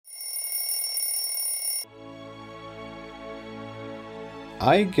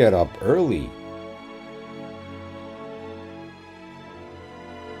I get up early.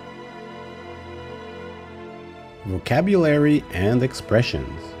 Vocabulary and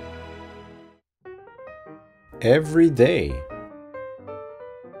expressions. Every day.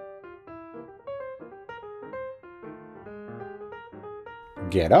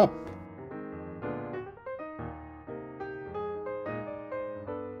 Get up.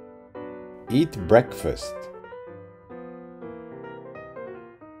 Eat breakfast.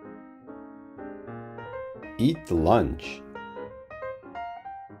 Eat lunch.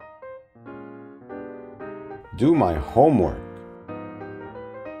 Do my homework.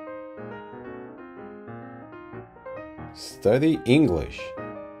 Study English.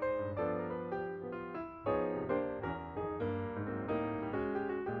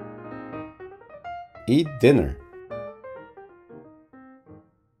 Eat dinner.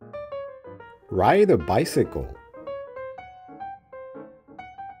 Ride a bicycle.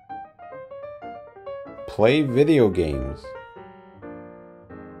 Play video games.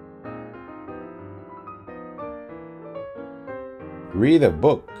 Read a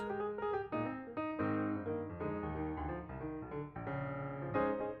book.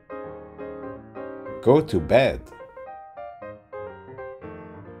 Go to bed.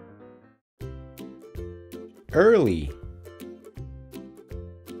 Early.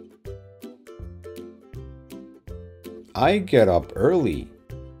 I get up early.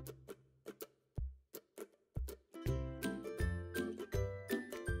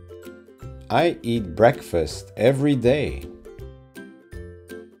 I eat breakfast every day.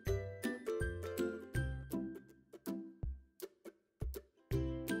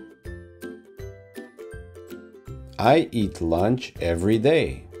 I eat lunch every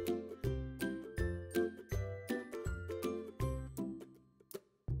day.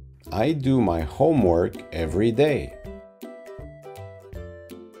 I do my homework every day.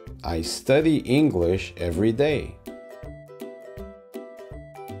 I study English every day.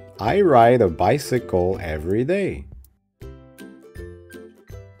 I ride a bicycle every day.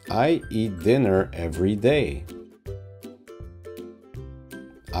 I eat dinner every day.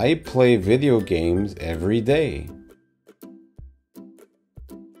 I play video games every day.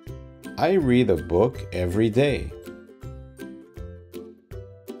 I read a book every day.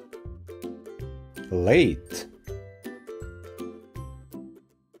 Late.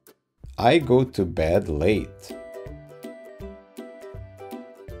 I go to bed late.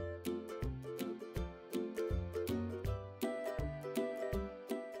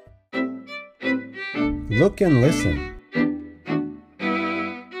 Look and listen.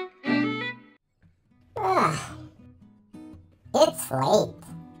 It's late.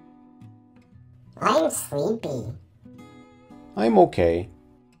 I'm sleepy. I'm okay.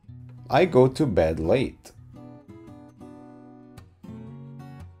 I go to bed late.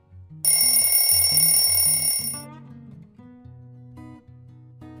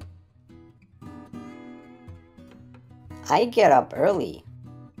 I get up early.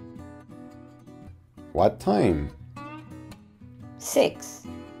 What time? 6.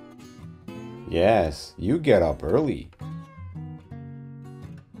 Yes, you get up early.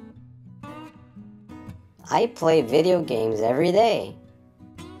 I play video games every day.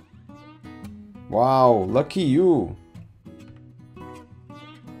 Wow, lucky you.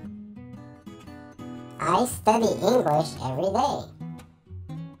 I study English every day.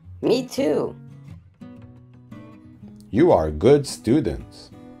 Me too. You are good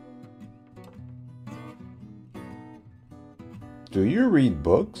students. Do you read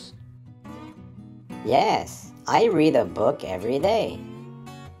books? Yes, I read a book every day.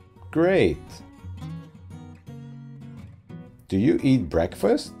 Great. Do you eat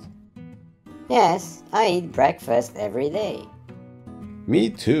breakfast? Yes, I eat breakfast every day. Me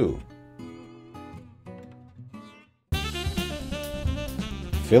too.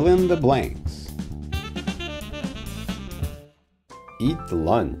 Fill in the blanks. Eat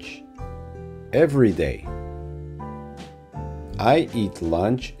lunch every day. I eat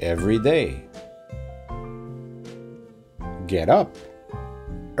lunch every day. Get up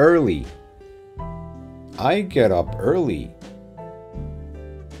early. I get up early.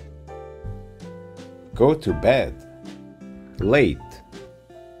 Go to bed late.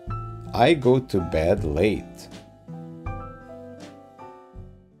 I go to bed late.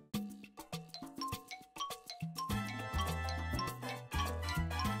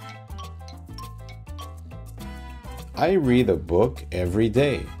 I read a book every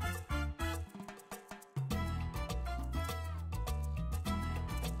day.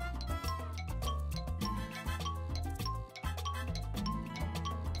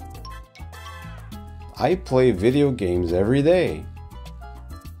 I play video games every day.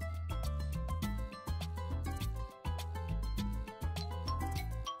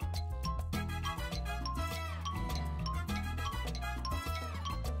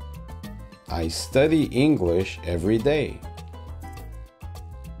 I study English every day.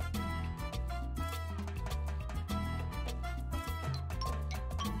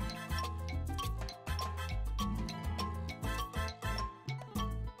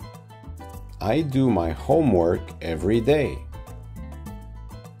 I do my homework every day.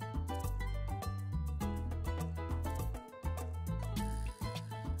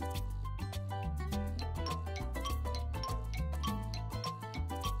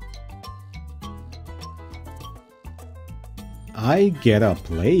 I get up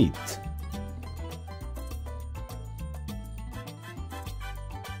late.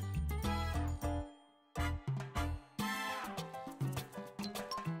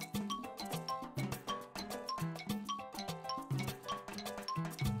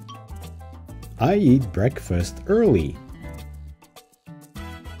 I eat breakfast early.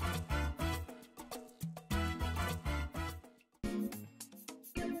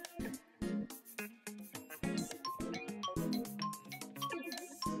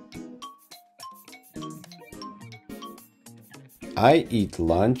 I eat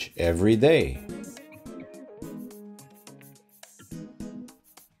lunch every day.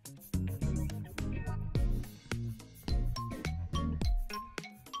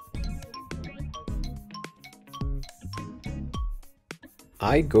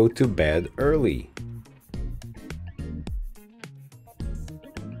 I go to bed early.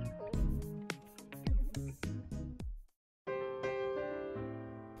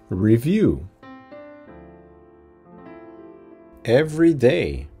 Review. Every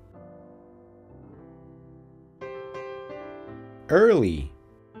day. Early.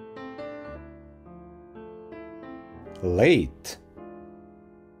 Late.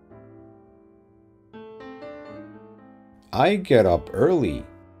 I get up early.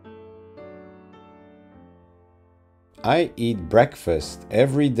 I eat breakfast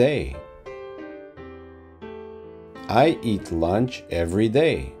every day. I eat lunch every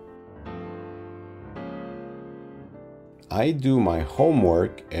day. I do my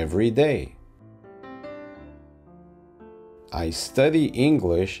homework every day. I study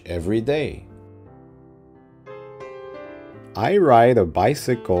English every day. I ride a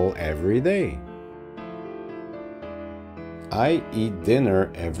bicycle every day. I eat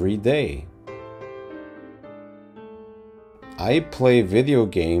dinner every day. I play video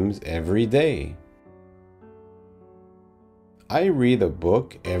games every day. I read a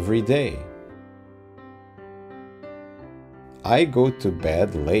book every day. I go to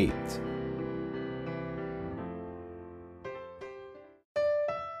bed late.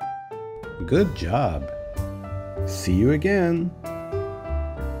 Good job. See you again.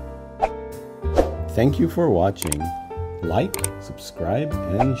 Thank you for watching. Like, subscribe,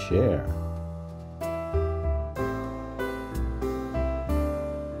 and share.